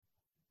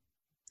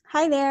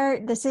Hi there,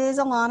 this is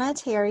Alana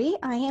Terry.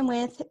 I am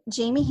with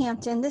Jamie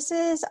Hampton. This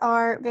is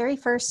our very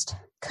first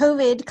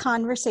COVID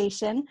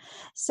conversation.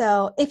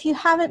 So if you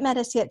haven't met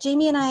us yet,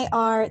 Jamie and I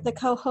are the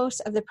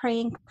co-hosts of the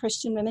Praying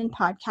Christian Women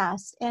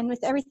podcast. And with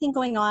everything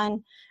going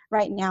on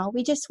right now,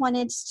 we just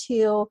wanted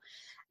to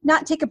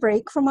not take a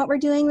break from what we're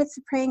doing with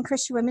the Praying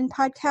Christian Women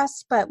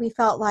podcast, but we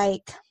felt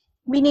like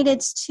we needed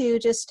to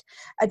just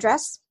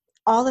address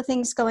all the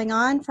things going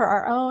on for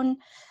our own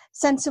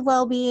sense of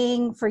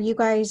well-being, for you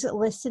guys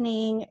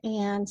listening,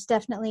 and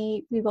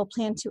definitely we will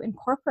plan to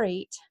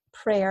incorporate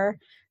prayer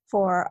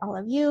for all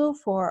of you,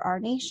 for our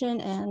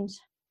nation and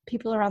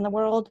people around the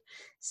world.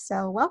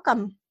 So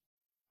welcome.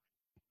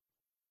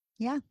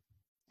 Yeah.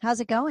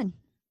 How's it going?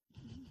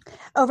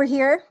 Over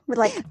here with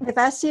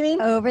us, you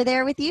mean? Over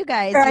there with you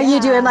guys. Or are you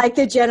doing like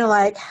the general,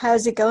 like,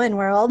 how's it going,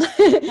 world?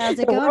 How's it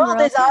the going,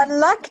 world is on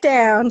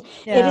lockdown.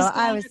 No, it is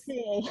going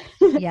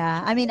okay.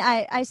 Yeah. I mean,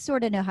 I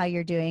sort of know how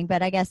you're doing,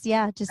 but I guess,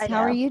 just how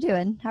are you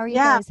doing? How are you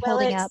guys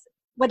holding up?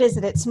 What is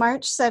it? It's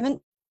March 17th.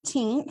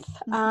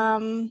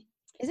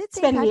 Is it It's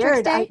been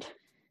weird.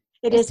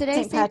 It is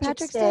today St.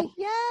 Patrick's Day.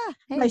 Yeah.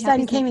 Hey, my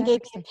son came and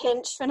gave me a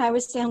pinch when I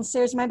was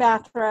downstairs in my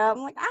bathroom.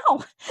 I'm like,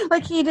 ow.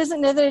 Like, he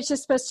doesn't know that it's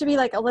just supposed to be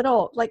like a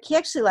little, like, he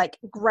actually like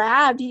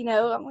grabbed,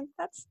 I'm like,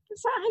 that's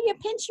not how you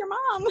pinch your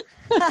mom.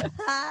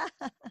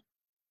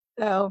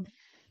 So,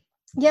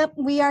 yep,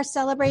 we are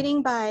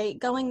celebrating by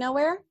going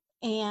nowhere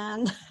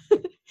and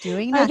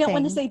doing nothing. I don't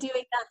want to say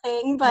doing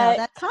nothing, but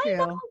no,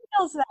 kind of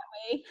feels that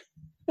way.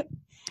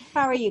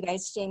 How are you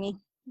guys, Jamie?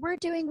 We're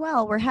doing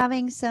well. We're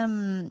having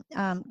some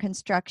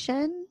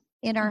construction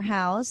in our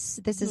house.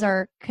 This is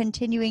our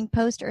continuing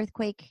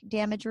post-earthquake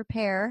damage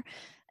repair.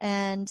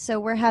 And so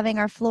we're having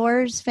our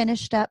floors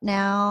finished up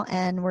now,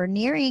 and we're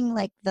nearing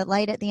like the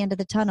light at the end of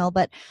the tunnel.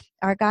 But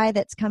our guy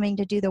that's coming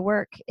to do the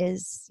work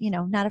is,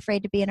 not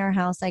afraid to be in our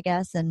house, I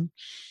guess, and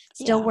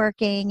still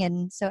working.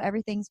 And so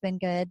everything's been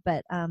good.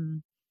 But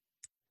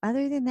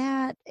other than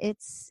that,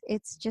 it's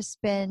just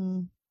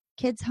been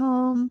kids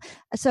home.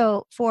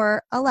 So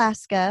for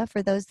Alaska,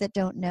 for those that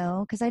don't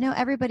know, because I know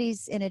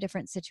everybody's in a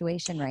different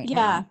situation right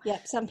now. Yeah.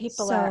 Some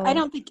people are. I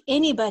don't think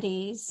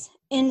anybody's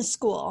in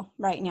school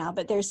right now,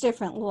 but there's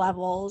different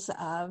levels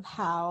of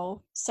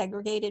how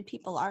segregated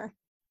people are.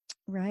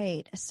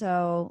 Right.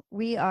 So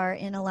we are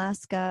in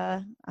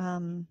Alaska.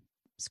 Our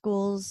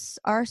schools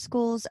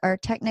are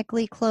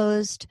technically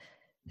closed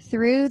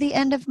through the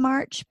end of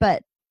March,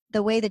 but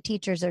the way the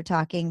teachers are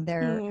talking,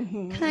 they're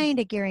kind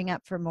of gearing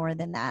up for more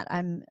than that.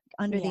 I'm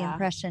under the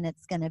impression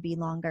it's going to be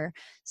longer.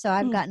 So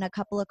I've gotten a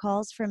couple of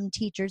calls from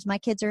teachers. My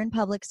kids are in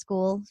public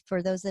school,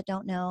 for those that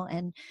don't know.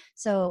 And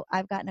so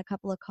I've gotten a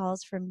couple of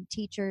calls from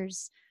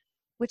teachers,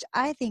 which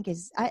I think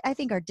I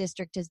think our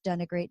district has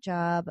done a great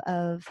job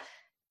of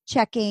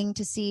checking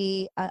to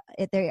see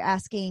if they're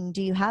asking,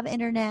 do you have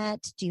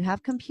internet? Do you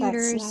have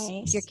computers? That's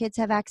nice. Do your kids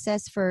have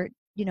access for,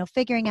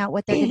 figuring out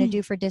what they're going to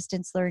do for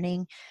distance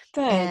learning?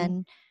 Good.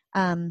 And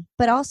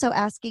but also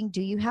asking,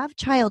 do you have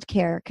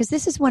childcare? Because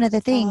this is one of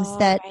the things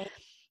that,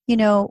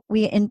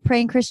 we in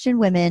Praying Christian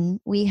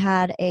Women, we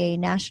had a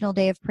National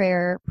Day of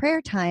prayer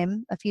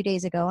time a few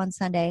days ago on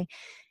Sunday.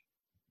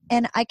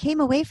 And I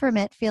came away from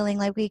it feeling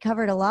like we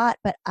covered a lot,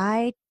 but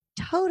I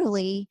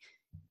totally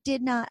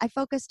did not. I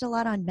focused a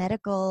lot on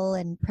medical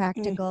and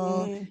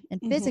practical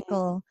and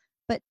physical,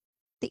 but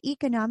the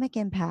economic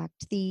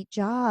impact, the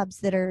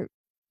jobs that are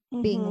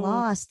being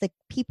lost, the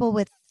people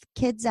with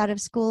kids out of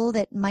school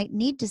that might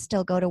need to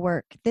still go to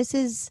work. This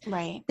is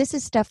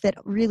stuff that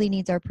really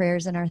needs our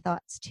prayers and our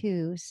thoughts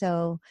too.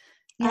 So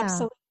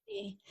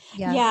absolutely.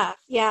 Yeah.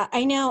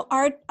 I know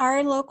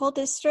our local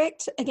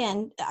district,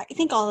 again, I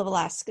think all of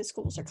Alaska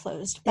schools are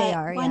closed, but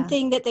one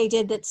thing that they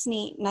did that's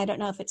neat, and I don't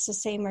know if it's the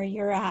same where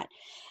you're at,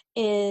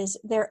 is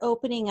they're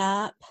opening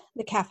up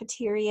the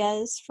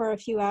cafeterias for a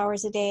few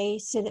hours a day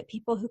so that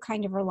people who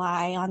kind of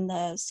rely on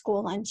the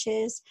school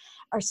lunches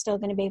are still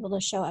going to be able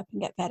to show up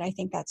and get fed. I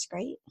think that's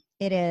great.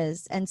 It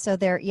is. And so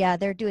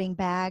they're doing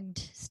bagged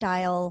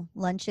style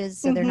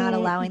lunches. So they're not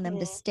allowing them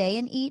to stay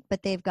and eat,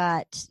 but they've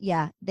got,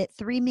 that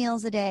 3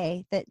 meals a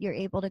day that you're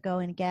able to go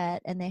and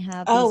get. And they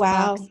have,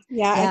 boxes.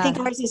 I think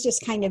ours is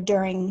just kind of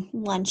during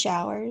lunch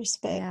hours,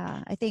 but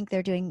I think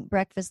they're doing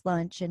breakfast,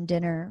 lunch, and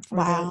dinner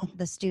for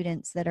the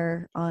students that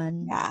are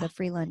on the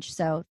free lunch.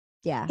 So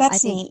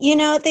that's neat.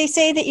 They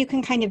say that you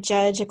can kind of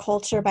judge a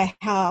culture by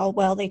how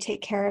well they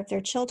take care of their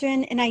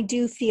children. And I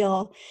do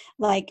feel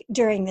like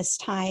during this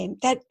time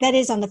that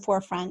is on the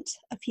forefront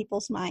of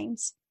people's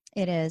minds.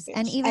 It is.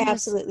 And even I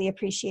absolutely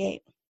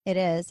appreciate. It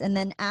is. And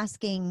then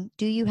asking,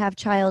 do you have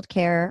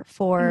childcare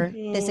for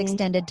this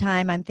extended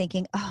time? I'm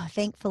thinking,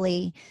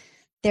 thankfully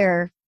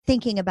they're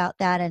thinking about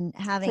that and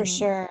having, for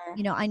sure.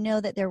 I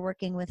know that they're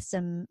working with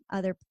some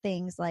other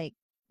things like,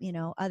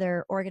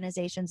 other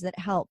organizations that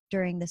help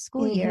during the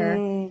school year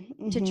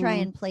to try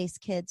and place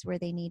kids where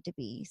they need to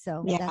be.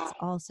 So that's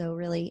also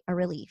really a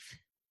relief.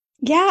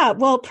 Yeah,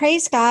 well,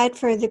 praise God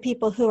for the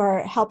people who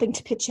are helping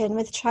to pitch in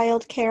with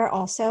childcare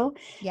also,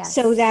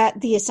 so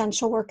that the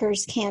essential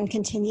workers can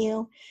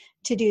continue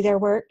to do their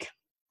work.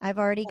 I've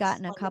already That's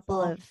gotten a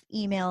couple wonderful. of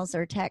emails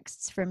or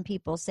texts from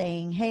people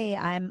saying, "Hey,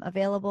 I'm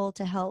available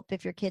to help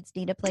if your kids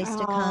need a place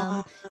to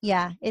come." Aw.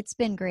 Yeah, it's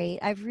been great.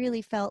 I've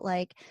really felt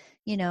like,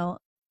 you know,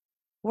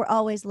 we're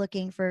always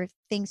looking for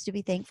things to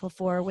be thankful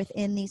for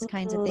within these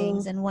kinds of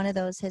things. Mhm. And one of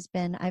those has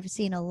been, I've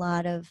seen a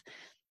lot of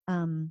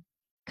um,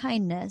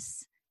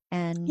 kindness.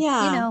 And,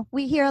 Yeah.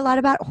 we hear a lot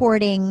about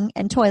hoarding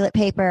and toilet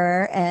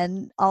paper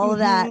and all of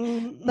that,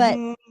 Mhm. but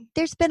Mhm.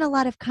 there's been a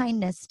lot of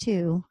kindness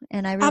too.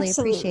 And I really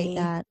appreciate Absolutely.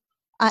 that.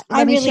 I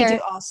Let me really do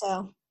share.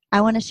 also.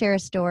 I want to share a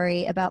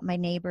story about my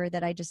neighbor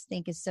that I just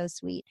think is so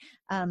sweet.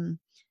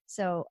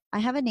 So I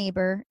have a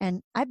neighbor,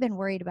 and I've been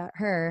worried about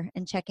her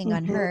and checking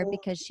on Mhm. her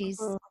because she's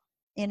Mhm.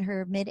 in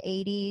her mid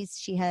 80s.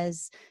 She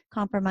has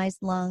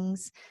compromised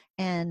lungs,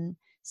 and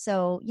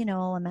so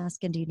I'm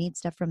asking, do you need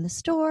stuff from the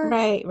store?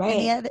 Right,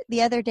 And right.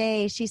 the other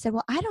day, she said,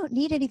 "Well, I don't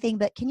need anything,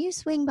 but can you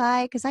swing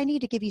by because I need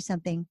to give you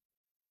something."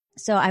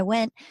 So I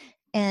went,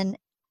 and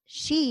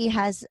she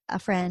has a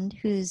friend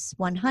who's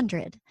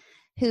 100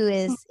 who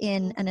is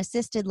in Mhm. an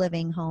assisted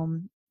living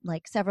home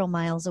like several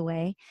miles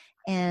away,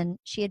 and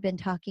she had been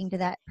talking to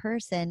that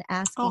person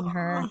asking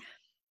her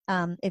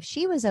Aw. if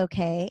she was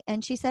okay,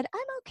 and she said,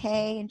 "I'm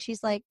okay." And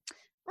she's like,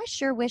 "I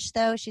sure wish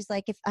though." She's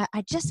like, "If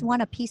I just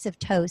want a piece of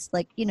toast,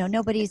 like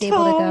nobody's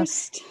able to go."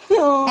 Toast.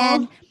 Aw.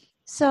 And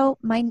so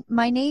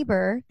my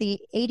neighbor, the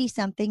 80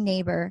 something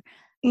neighbor,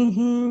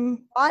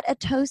 Mhm. bought a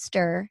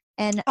toaster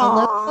and a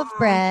loaf of Aw.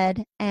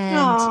 bread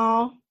and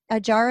Aw. a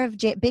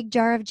big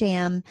jar of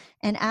jam,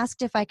 and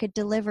asked if I could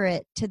deliver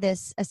it to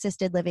this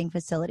assisted living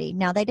facility.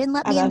 Now they didn't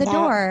let I me in love the that.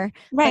 door,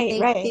 but Right, they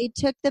right.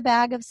 took the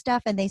bag of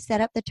stuff and they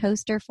set up the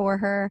toaster for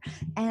her.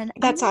 And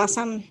I'm That's thinking,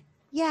 awesome.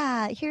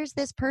 yeah, here's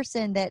this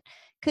person that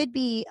could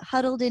be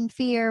huddled in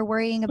fear,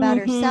 worrying about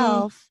Mhm.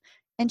 herself,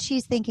 and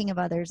she's thinking of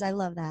others. I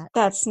love that.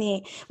 That's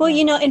neat. Well,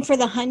 Yeah. and for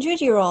the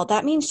 100-year-old,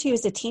 that means she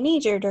was a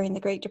teenager during the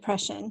Great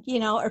Depression,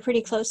 or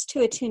pretty close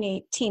to a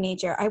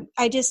teenager.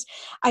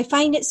 I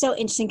find it so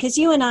interesting because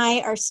you and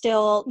I are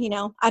still,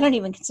 I don't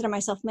even consider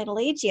myself middle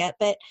aged yet,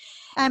 but,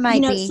 I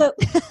might be. so,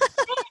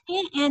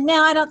 and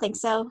no, I don't think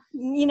so.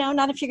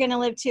 Not if you're going to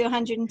live to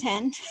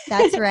 110.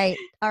 That's right.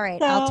 All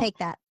right, I'll So, take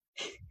that.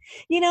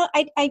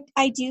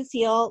 I do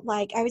feel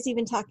like I was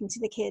even talking to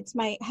the kids.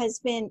 My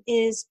husband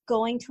is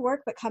going to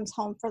work, but comes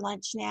home for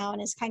lunch now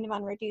and is kind of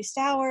on reduced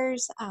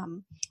hours.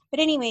 But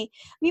anyway,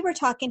 we were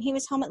talking. He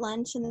was home at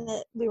lunch, and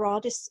we were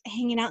all just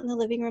hanging out in the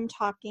living room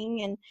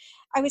talking. And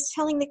I was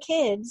telling the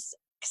kids,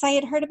 because I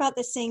had heard about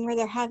this thing where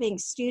they're having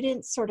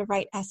students sort of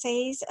write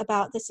essays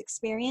about this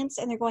experience,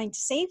 and they're going to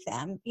save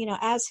them,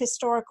 as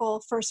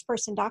historical first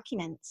person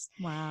documents.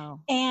 Wow.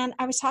 And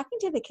I was talking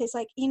to the kids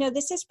like,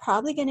 this is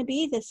probably going to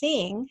be the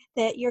thing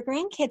that your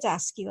grandkids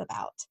ask you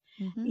about,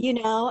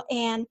 Hmm.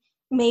 and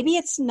maybe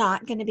it's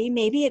not going to be,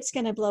 maybe it's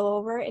going to blow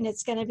over and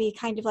it's going to be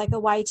kind of like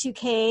a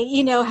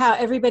Y2K, how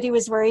everybody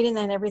was worried and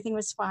then everything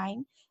was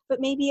fine,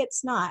 but maybe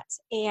it's not.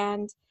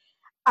 And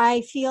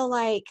I feel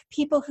like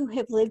people who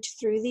have lived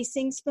through these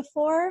things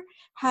before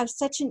have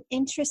such an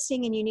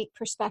interesting and unique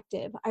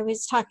perspective. I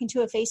was talking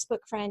to a Facebook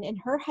friend, and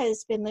her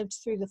husband lived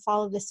through the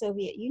fall of the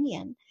Soviet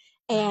Union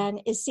Wow.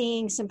 and is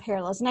seeing some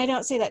parallels. And I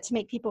don't say that to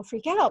make people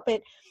freak out,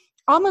 but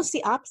almost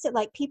the opposite.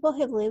 Like, people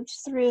have lived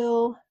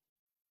through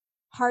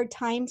hard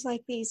times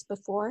like these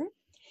before,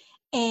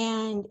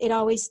 and it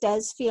always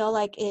does feel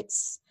like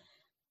it's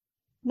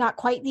not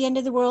quite the end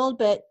of the world,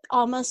 but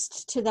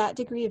almost to that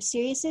degree of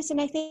seriousness. And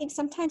I think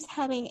sometimes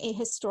having a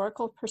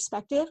historical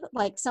perspective,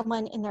 like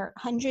someone in their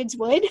hundreds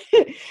would,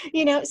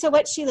 so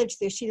what she lived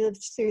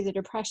through the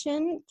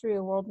Depression,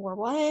 through World War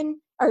I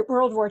or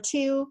World War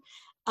II.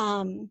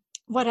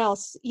 What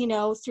else,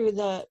 through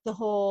the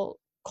whole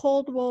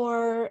Cold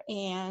War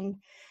and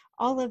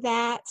all of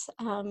that.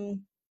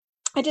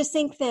 I just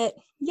think that,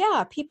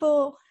 yeah,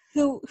 people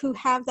who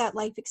have that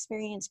life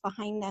experience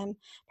behind them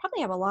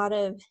probably have a lot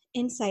of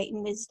insight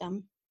and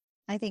wisdom.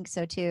 I think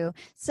so too.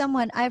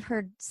 Someone I've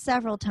heard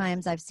several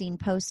times, I've seen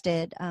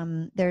posted,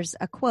 there's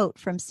a quote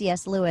from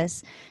C.S.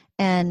 Lewis,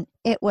 and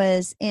it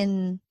was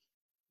in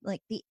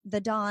like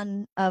the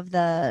dawn of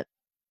the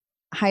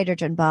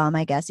hydrogen bomb,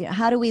 I guess.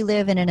 How do we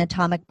live in an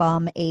atomic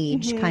bomb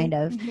age, kind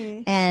Mm-hmm, of?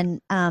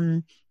 mm-hmm.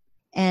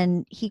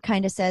 And he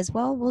kind of says,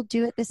 well, we'll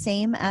do it the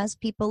same as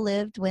people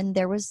lived when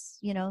there was,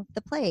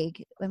 the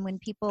plague, and when Oh,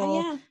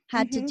 people yeah.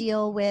 had to Mm-hmm,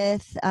 deal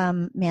with,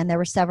 man, there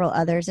were several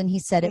others, and he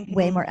said it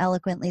way mm-hmm. more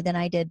eloquently than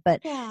I did.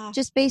 But Yeah,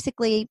 just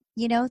basically,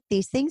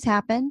 these things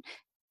happen,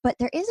 but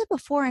there is a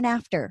before and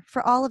after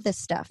for all of this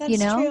stuff, that's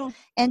true.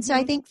 And so I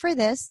Mm-hmm, think for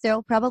this,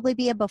 there'll probably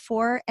be a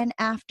before and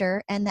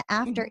after, and the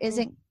after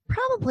mm-hmm.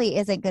 probably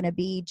isn't going to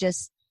be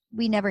just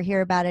we never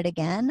hear about it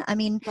again. I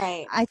mean,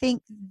 Right. I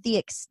think the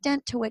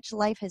extent to which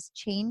life has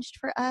changed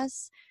for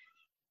us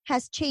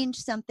has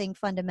changed something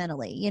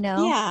fundamentally,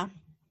 Yeah.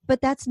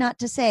 But that's not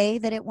to say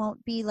that it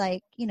won't be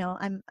like,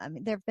 I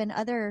mean, there have been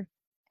other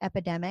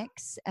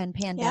epidemics and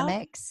Yeah.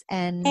 pandemics.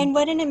 And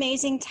what an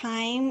amazing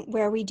time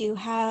where we do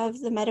have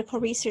the medical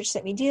research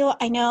that we do.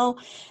 I know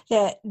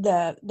that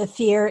the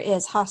fear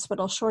is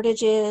hospital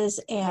shortages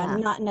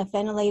and not enough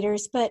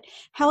ventilators, but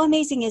how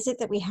amazing is it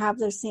that we have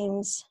those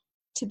things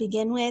to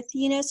begin with?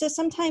 So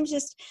sometimes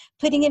just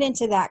putting it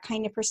into that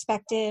kind of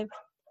perspective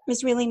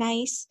is really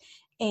nice.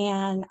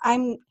 And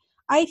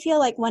I feel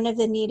like one of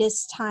the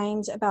neatest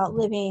times about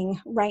living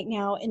right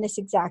now in this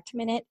exact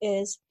minute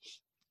is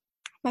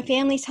my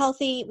family's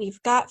healthy.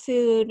 We've got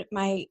food.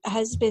 My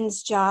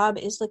husband's job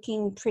is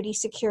looking pretty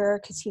secure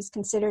because he's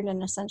considered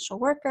an essential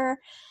worker.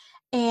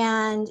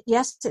 And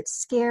yes, it's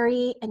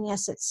scary, and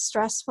yes, it's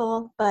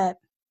stressful, but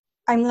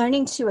I'm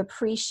learning to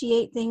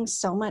appreciate things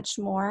so much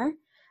more,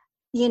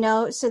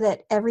 so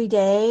that every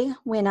day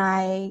when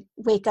I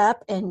wake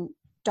up and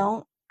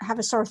don't have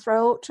a sore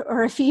throat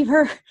or a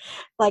fever,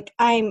 like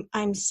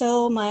I'm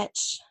so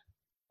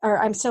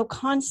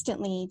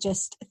constantly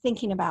just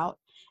thinking about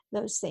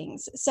those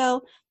things.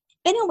 So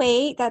in a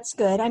way, that's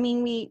good. I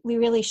mean, we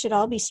really should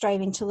all be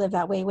striving to live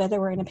that way, whether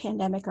we're in a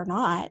pandemic or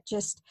not,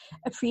 just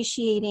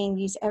appreciating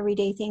these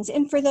everyday things.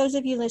 And for those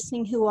of you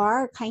listening who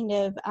are kind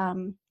of,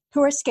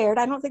 who are scared,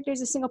 I don't think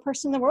there's a single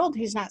person in the world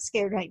who's not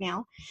scared right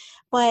now,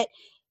 but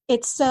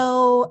it's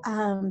so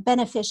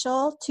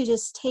beneficial to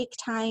just take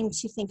time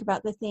to think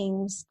about the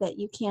things that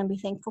you can be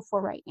thankful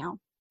for right now.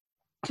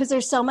 Because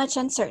there's so much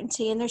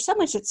uncertainty and there's so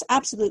much that's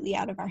absolutely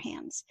out of our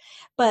hands.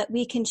 But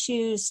we can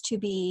choose to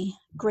be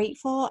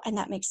grateful, and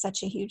that makes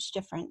such a huge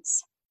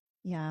difference.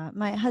 Yeah.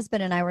 My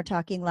husband and I were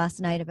talking last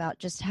night about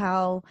just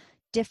how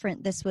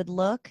different this would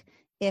look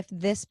if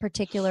this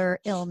particular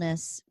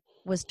illness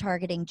was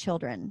targeting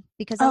children.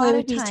 Because a lot it of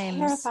would be times,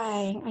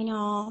 terrifying. I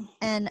know.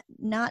 and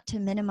not to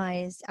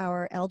minimize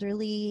our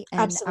elderly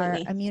and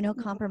Absolutely. our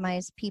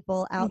immunocompromised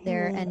people out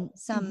there, and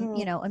some,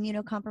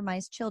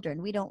 immunocompromised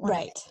children. We don't want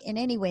to in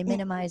any way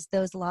minimize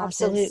those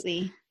losses.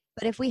 Absolutely.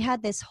 But if we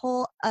had this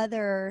whole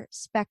other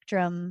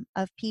spectrum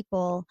of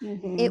people,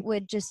 it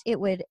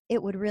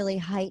would really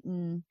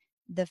heighten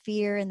the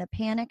fear and the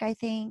panic, I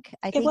think.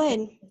 I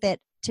think that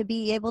to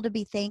be able to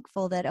be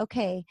thankful that,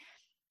 okay,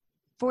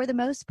 for the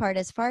most part,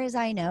 as far as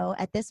I know,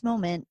 at this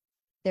moment,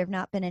 there have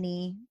not been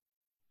any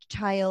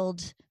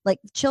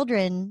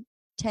children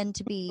tend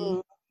to be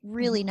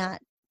really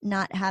not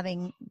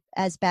having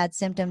as bad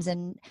symptoms,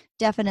 and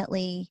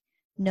definitely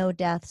no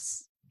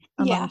deaths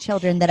among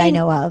children that I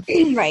know of.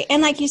 Right.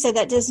 And like you said,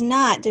 that does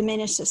not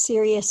diminish the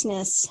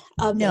seriousness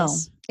of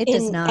this. It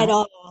does not at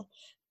all.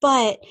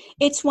 But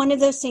it's one of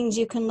those things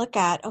you can look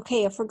at.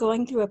 Okay, if we're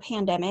going through a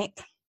pandemic,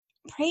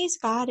 praise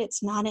God,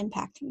 it's not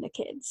impacting the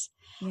kids.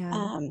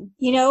 Yeah.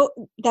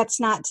 That's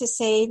not to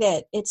say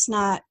that it's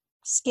not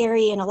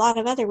scary in a lot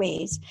of other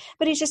ways,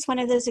 but it's just one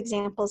of those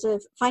examples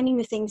of finding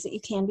the things that you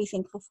can be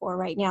thankful for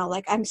right now.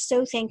 Like, I'm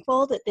so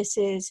thankful that this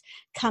is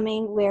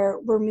coming where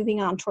we're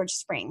moving on towards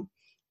spring.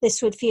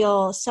 This would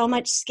feel so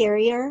much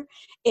scarier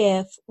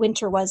if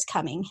winter was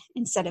coming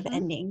instead of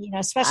ending,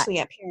 especially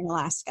up here in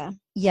Alaska.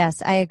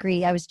 Yes, I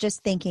agree. I was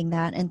just thinking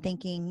that and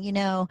thinking,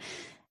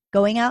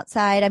 going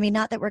outside. I mean,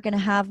 not that we're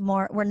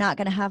not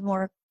going to have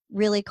more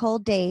really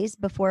cold days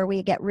before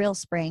we get real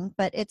spring,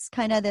 but it's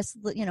kind of this,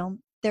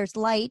 there's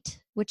light,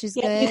 which is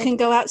good. You can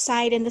go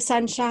outside in the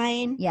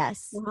sunshine.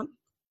 Yes.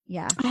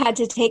 Yeah. I had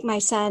to take my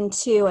son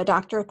to a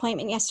doctor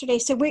appointment yesterday.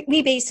 So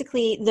we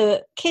basically,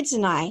 the kids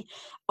and I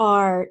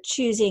are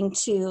choosing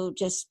to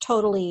just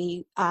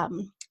totally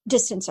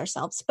distance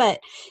ourselves.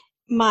 But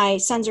my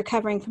son's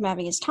recovering from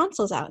having his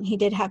tonsils out, and he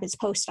did have his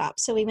post-op.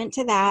 So we went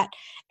to that,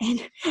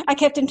 and I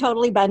kept him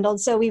totally bundled.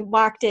 So we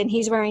walked in.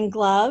 He's wearing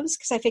gloves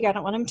because I figured I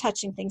don't want him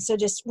touching things. So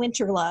just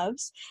winter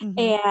gloves.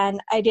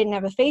 And I didn't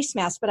have a face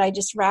mask, but I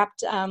just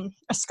wrapped a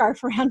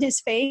scarf around his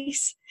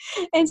face.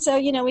 And so,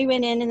 we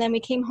went in, and then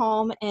we came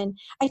home, and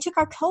I took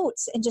our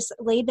coats and just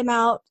laid them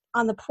out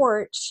on the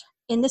porch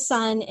in the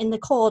sun, in the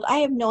cold. I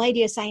have no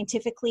idea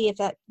scientifically if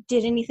that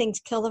did anything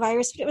to kill the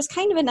virus, but it was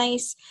kind of a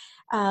nice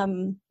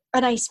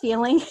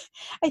feeling.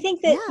 I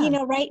think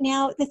that, right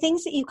now, the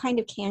things that you kind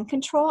of can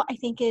control, I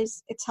think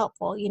it's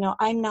helpful.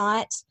 I'm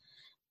not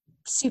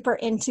super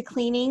into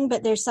cleaning,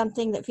 but there's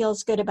something that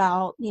feels good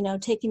about,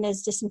 taking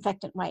those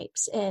disinfectant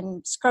wipes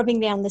and scrubbing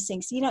down the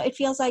sinks. It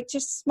feels like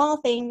just small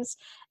things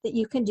that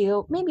you can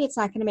do. Maybe it's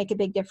not going to make a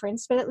big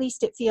difference, but at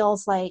least it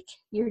feels like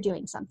you're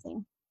doing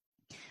something.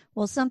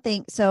 Well,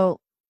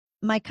 so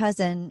my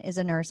cousin is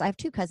a nurse. I have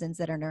two cousins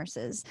that are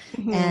nurses.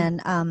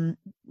 And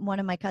one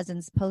of my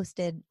cousins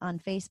posted on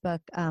Facebook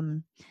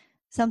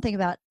something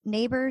about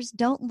neighbors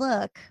don't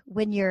look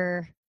when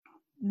your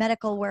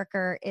medical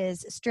worker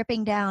is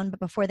stripping down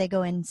before they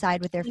go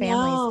inside with their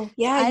families. No.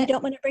 Yeah, you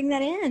don't want to bring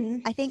that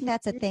in. I think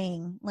that's a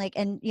thing.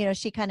 And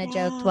she kind of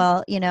joked,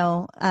 well,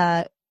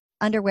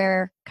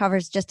 underwear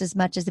covers just as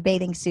much as a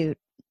bathing suit.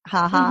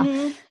 Ha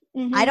ha.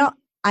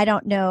 I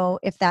don't know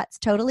if that's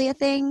totally a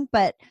thing,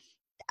 but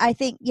I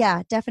think,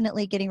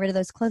 definitely getting rid of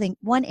those clothing.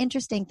 One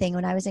interesting thing,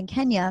 when I was in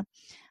Kenya,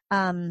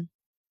 the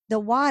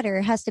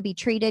water has to be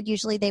treated.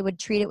 Usually they would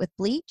treat it with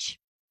bleach.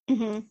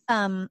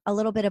 a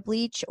little bit of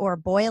bleach, or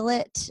boil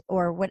it,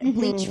 or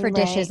bleach for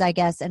dishes, I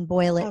guess, and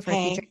boil it for if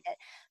you drink it.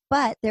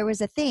 But there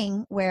was a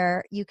thing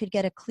where you could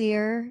get a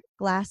clear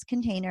glass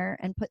container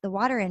and put the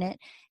water in it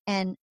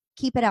and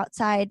keep it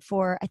outside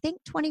for, I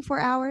think, 24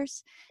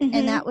 hours.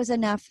 And that was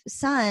enough.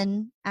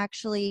 Sun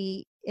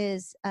actually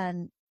is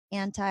an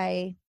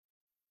anti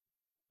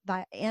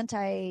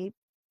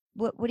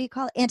what do you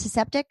call it?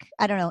 Antiseptic?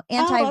 I don't know.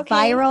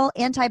 Antiviral,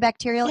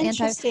 antibacterial,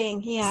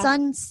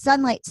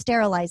 sunlight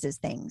sterilizes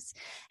things.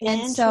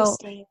 And so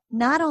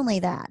not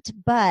only that,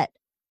 but,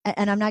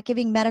 and I'm not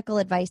giving medical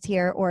advice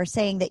here or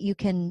saying that you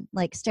can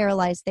like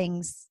sterilize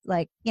things,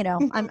 like, you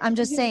know, I'm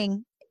just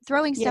saying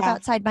throwing stuff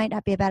outside might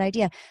not be a bad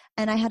idea.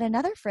 And I had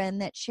another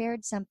friend that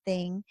shared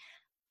something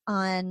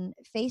on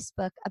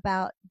Facebook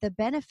about the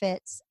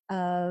benefits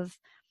of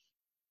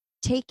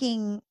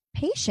taking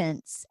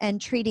patients and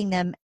treating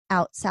them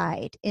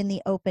outside in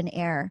the open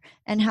air,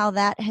 and how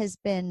that has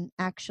been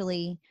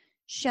actually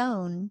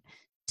shown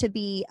to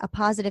be a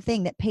positive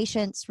thing, that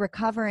patients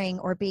recovering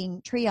or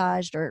being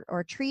triaged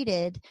or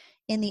treated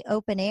in the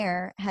open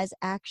air has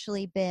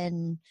actually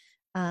been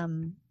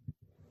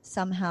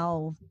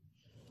somehow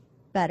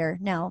better.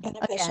 Now,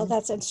 beneficial.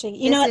 That's interesting.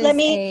 You know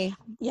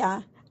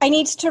what? I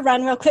need to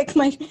run real quick.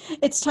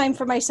 It's time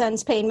for my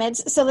son's pain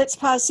meds. So let's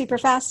pause super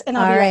fast and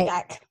I'll be right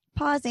back.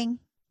 Pausing.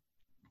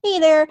 Hey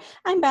there,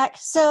 I'm back.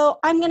 So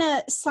I'm going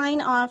to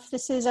sign off.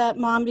 This is a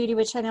mom duty,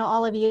 which I know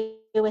all of you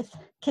with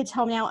kids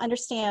home now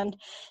understand.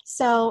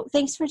 So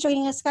thanks for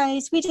joining us,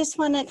 guys. We just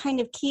want to kind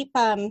of keep,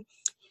 what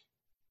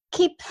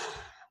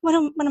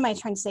am I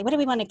trying to say? What do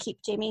we want to keep,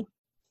 Jamie?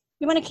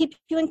 We want to keep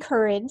you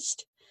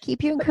encouraged.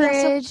 Keep you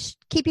encouraged,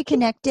 keep you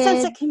connected.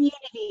 Sense of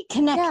community.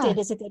 Connected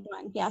is a good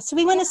one. Yeah. So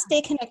we want to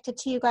stay connected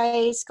to you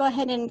guys. Go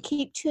ahead and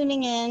keep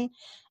tuning in.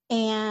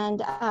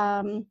 And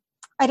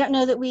I don't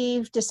know that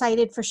we've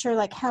decided for sure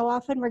like how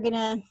often we're going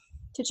to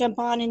jump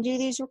on and do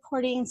these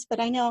recordings, but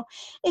I know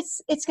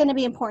it's going to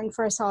be important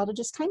for us all to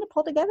just kind of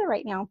pull together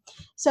right now.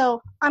 So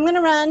I'm going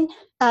to run.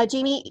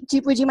 Jamie,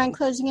 would you mind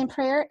closing in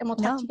prayer, and we'll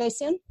talk to you guys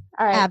soon?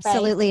 All right.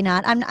 Absolutely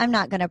not. I'm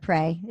not going to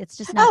pray. It's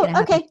just not going to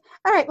happen. Okay.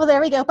 All right. Well,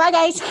 there we go. Bye,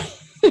 guys.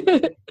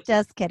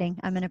 Just kidding.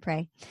 I'm going to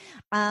pray.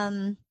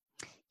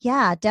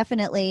 Yeah,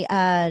 definitely.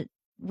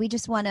 We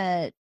just want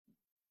to,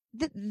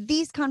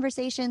 these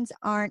conversations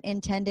aren't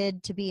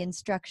intended to be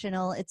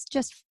instructional. It's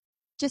just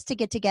to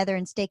get together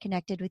and stay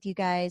connected with you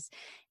guys.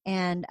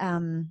 And,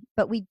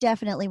 but we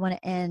definitely want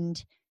to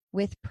end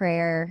with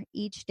prayer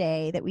each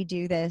day that we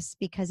do this,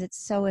 because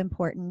it's so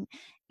important.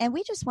 And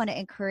we just want to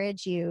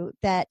encourage you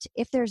that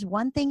if there's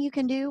one thing you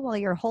can do while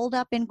you're holed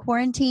up in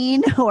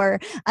quarantine or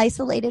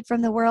isolated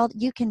from the world,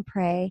 you can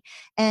pray.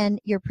 And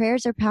your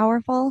prayers are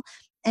powerful.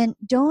 And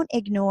don't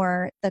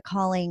ignore the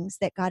callings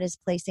that God is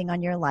placing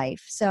on your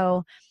life.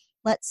 So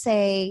let's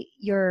say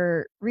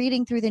you're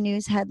reading through the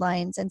news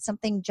headlines and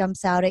something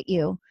jumps out at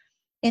you.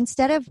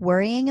 Instead of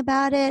worrying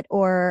about it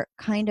or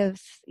kind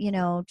of,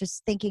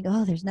 just thinking,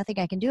 oh, there's nothing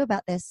I can do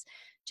about this,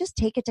 just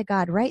take it to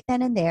God right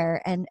then and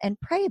there and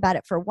pray about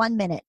it for 1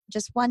 minute.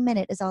 Just 1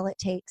 minute is all it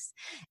takes.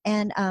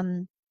 And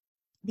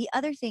the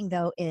other thing,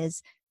 though,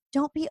 is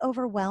don't be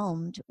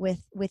overwhelmed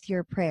with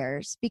your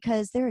prayers,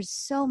 because there is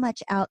so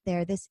much out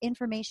there. This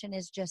information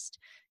is just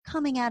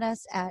coming at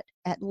us at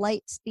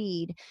light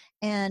speed.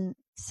 And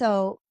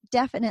so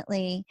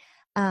definitely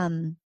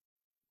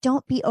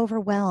don't be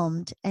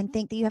overwhelmed and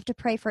think that you have to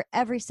pray for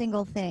every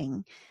single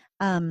thing.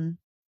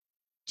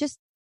 Just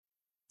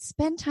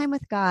spend time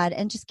with God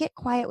and just get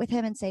quiet with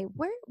him and say,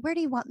 where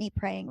do you want me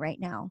praying right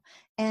now?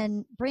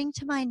 And bring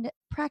to mind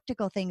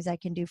practical things I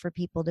can do for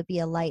people to be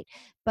a light.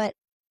 But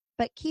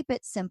keep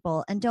it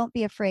simple, and don't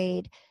be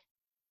afraid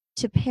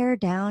to pare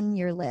down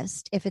your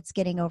list if it's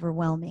getting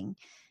overwhelming.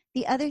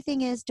 The other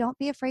thing is, don't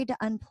be afraid to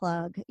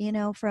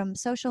unplug, from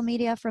social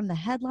media, from the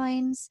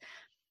headlines.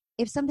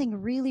 If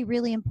something really,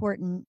 really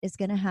important is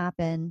going to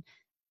happen,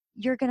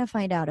 you're going to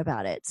find out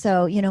about it.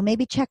 So,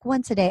 maybe check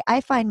once a day. I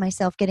find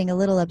myself getting a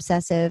little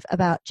obsessive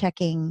about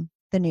checking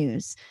the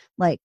news.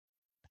 Like,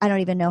 I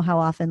don't even know how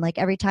often. Like,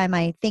 every time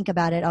I think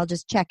about it, I'll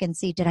just check and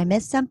see, did I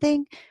miss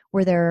something?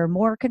 Were there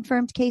more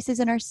confirmed cases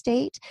in our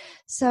state?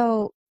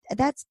 So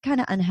that's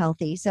kind of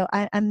unhealthy. So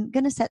I'm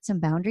going to set some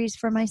boundaries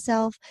for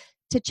myself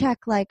to check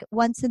like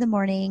once in the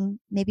morning,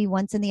 maybe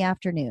once in the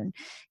afternoon.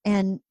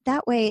 And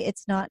that way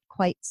it's not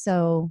quite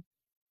so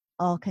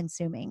all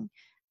consuming.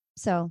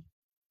 So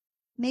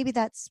maybe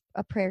that's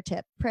a prayer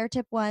tip. Prayer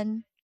tip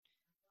 1,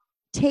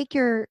 take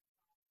your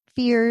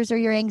fears or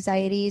your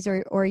anxieties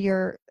or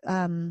your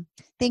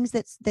things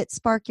that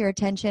spark your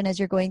attention as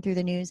you're going through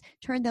the news,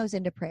 turn those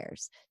into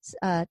prayers.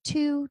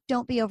 2,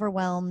 don't be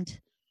overwhelmed.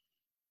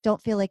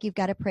 Don't feel like you've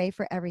got to pray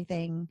for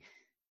everything.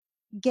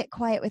 Get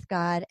quiet with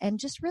God and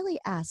just really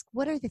ask,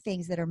 what are the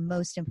things that are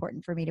most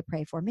important for me to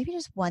pray for? Maybe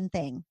just one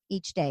thing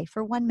each day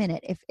for 1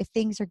 minute if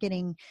things are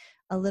getting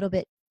a little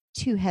bit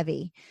too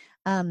heavy.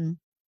 And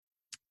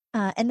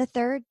the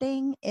third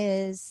thing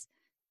is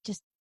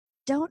just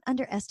don't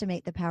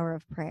underestimate the power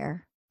of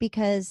prayer,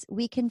 because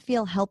we can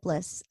feel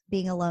helpless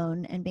being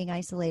alone and being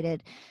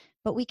isolated.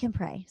 but we can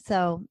pray.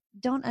 So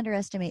don't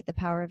underestimate the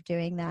power of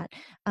doing that.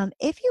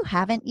 If you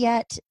haven't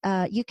yet,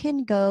 you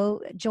can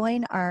go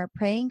join our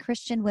Praying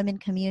Christian Women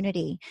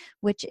community,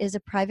 which is a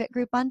private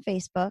group on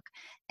Facebook.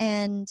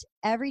 And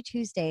every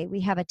Tuesday,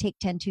 we have a Take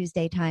 10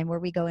 Tuesday time where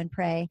we go and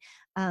pray.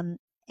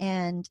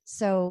 And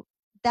so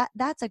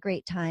that's a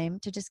great time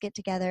to just get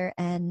together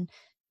and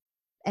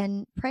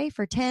pray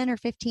for 10 or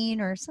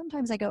 15, or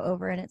sometimes I go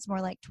over and it's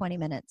more like 20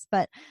 minutes.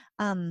 But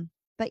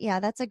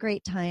yeah, that's a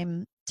great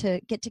time to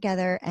get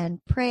together and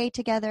pray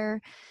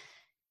together,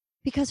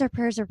 because our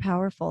prayers are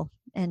powerful,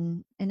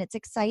 and it's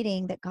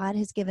exciting that God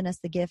has given us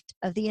the gift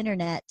of the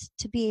internet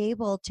to be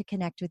able to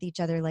connect with each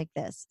other like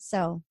this.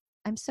 So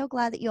I'm so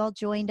glad that you all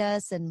joined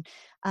us, and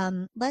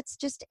let's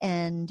just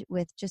end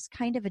with just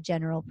kind of a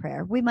general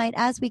prayer. We might,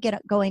 as we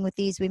get going with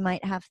these, we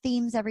might have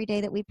themes every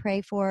day that we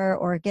pray for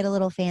or get a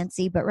little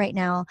fancy, but right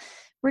now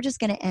we're just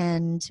going to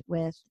end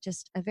with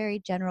just a very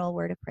general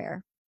word of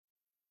prayer.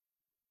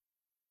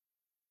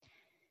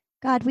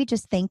 God, we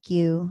just thank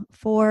you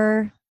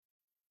for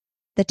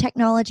the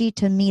technology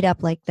to meet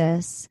up like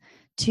this,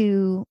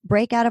 to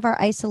break out of our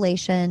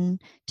isolation,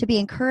 to be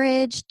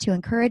encouraged, to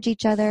encourage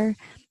each other,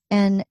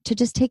 and to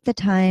just take the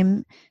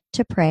time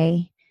to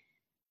pray.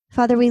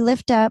 Father, we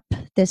lift up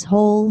this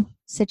whole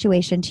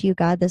situation to you,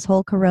 God, this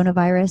whole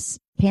coronavirus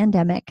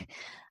pandemic.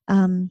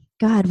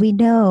 God, we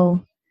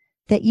know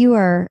that you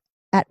are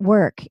at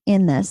work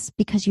in this,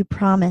 because you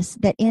promise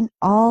that in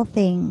all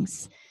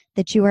things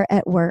that you are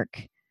at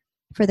work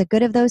for the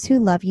good of those who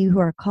love you, who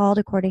are called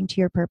according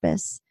to your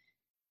purpose.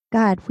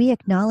 God, we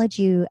acknowledge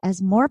you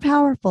as more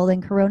powerful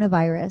than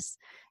coronavirus,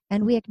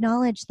 and we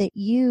acknowledge that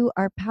you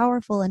are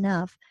powerful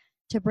enough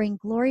to bring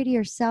glory to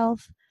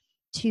yourself,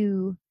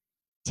 to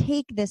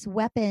take this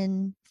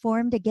weapon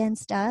formed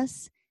against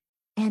us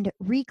and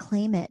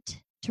reclaim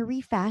it, to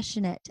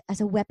refashion it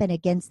as a weapon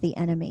against the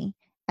enemy,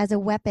 as a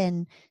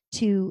weapon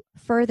to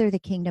further the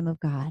kingdom of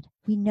God.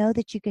 We know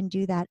that you can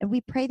do that, and we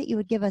pray that you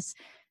would give us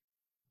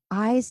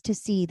eyes to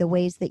see the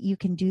ways that you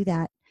can do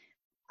that,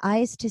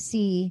 eyes to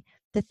see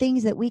the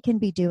things that we can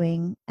be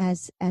doing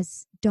as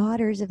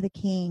daughters of the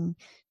King,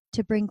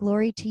 to bring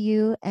glory to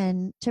you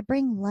and to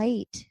bring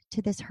light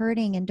to this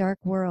hurting and dark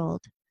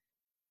world.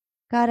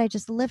 God, I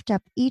just lift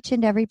up each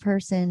and every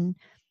person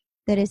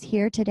that is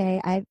here today.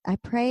 I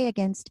pray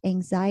against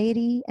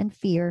anxiety and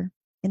fear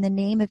in the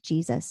name of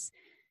Jesus.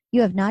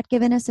 You have not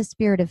given us a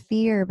spirit of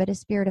fear, but a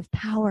spirit of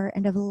power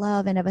and of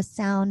love and of a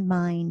sound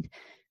mind.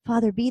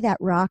 Father, be that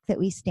rock that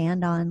we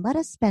stand on. Let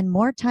us spend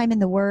more time in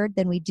the Word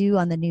than we do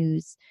on the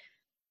news.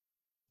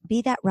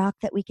 Be that rock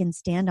that we can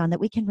stand on, that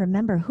we can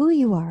remember who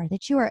you are,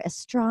 that you are a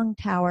strong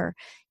tower.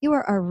 You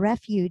are our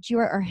refuge. You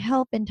are our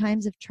help in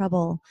times of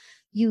trouble.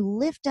 You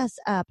lift us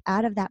up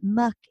out of that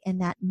muck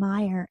and that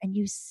mire, and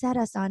you set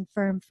us on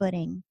firm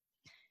footing.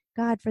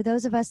 God, for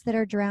those of us that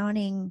are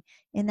drowning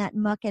in that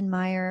muck and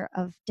mire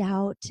of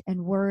doubt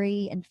and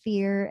worry and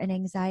fear and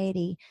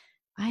anxiety,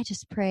 I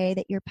just pray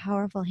that your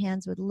powerful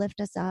hands would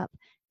lift us up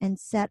and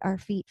set our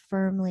feet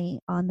firmly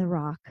on the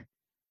rock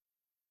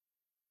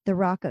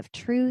of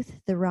truth,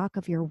 the rock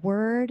of your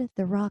word,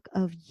 the rock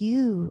of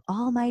you,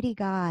 Almighty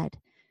God,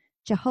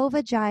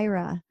 Jehovah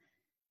Jireh,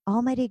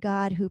 Almighty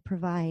God who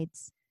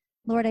provides.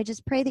 Lord, I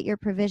just pray that your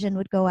provision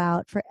would go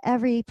out for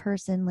every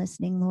person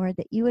listening, Lord,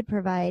 that you would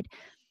provide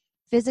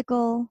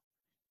physical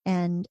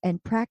and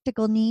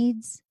practical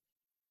needs,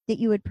 that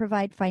you would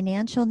provide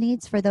financial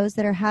needs for those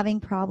that are having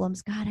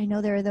problems. God, I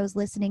know there are those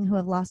listening who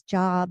have lost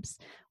jobs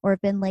or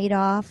have been laid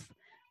off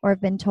or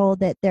have been told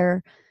that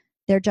their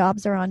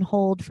jobs are on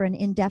hold for an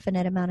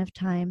indefinite amount of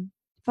time.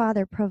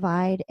 Father,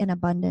 provide in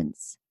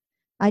abundance.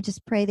 I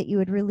just pray that you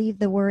would relieve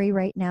the worry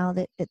right now,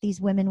 that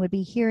these women would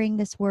be hearing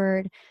this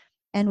word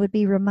and would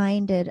be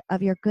reminded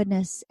of your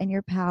goodness and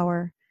your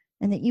power,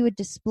 and that you would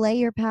display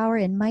your power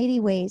in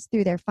mighty ways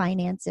through their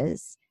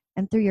finances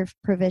and through your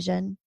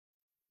provision.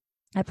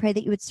 I pray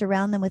that you would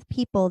surround them with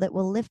people that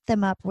will lift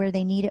them up where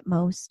they need it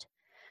most.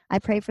 I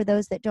pray for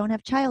those that don't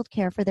have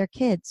childcare for their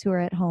kids who are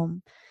at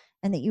home,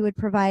 and that you would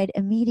provide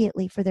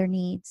immediately for their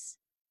needs.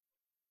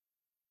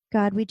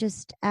 God, we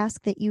just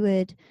ask that you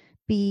would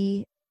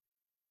be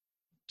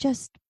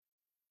just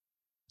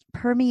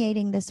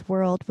permeating this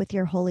world with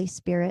your Holy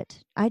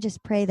Spirit. I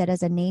just pray that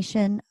as a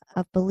nation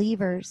of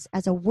believers,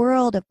 as a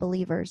world of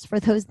believers, for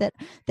those that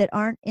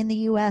aren't in the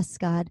U.S.,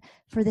 God,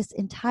 for this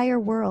entire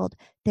world,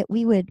 that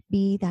we would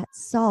be that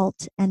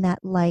salt and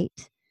that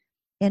light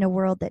in a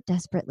world that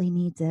desperately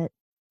needs it.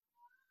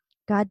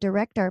 God,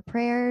 direct our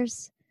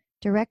prayers,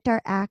 direct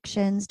our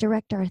actions,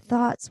 direct our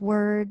thoughts,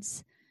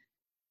 words,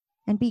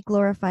 and be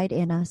glorified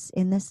in us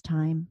in this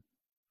time.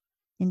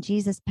 In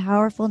Jesus'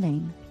 powerful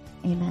name,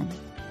 amen.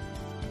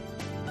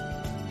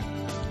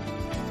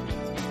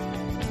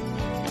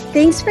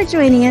 Thanks for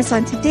joining us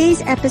on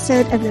today's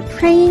episode of the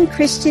Praying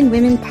Christian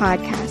Women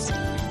podcast.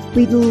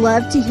 We'd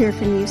love to hear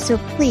from you, so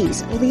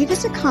please leave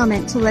us a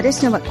comment to let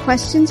us know what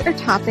questions or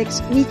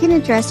topics we can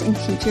address in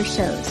future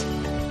shows.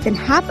 Then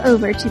hop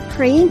over to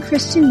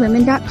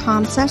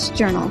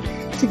prayingchristianwomen.com/journal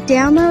to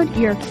download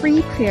your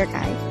free prayer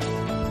guide.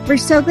 We're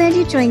so glad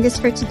you joined us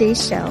for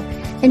today's show,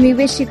 and we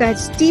wish you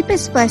God's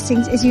deepest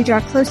blessings as you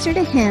draw closer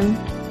to Him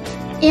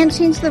and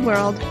change the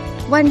world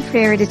one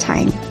prayer at a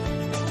time.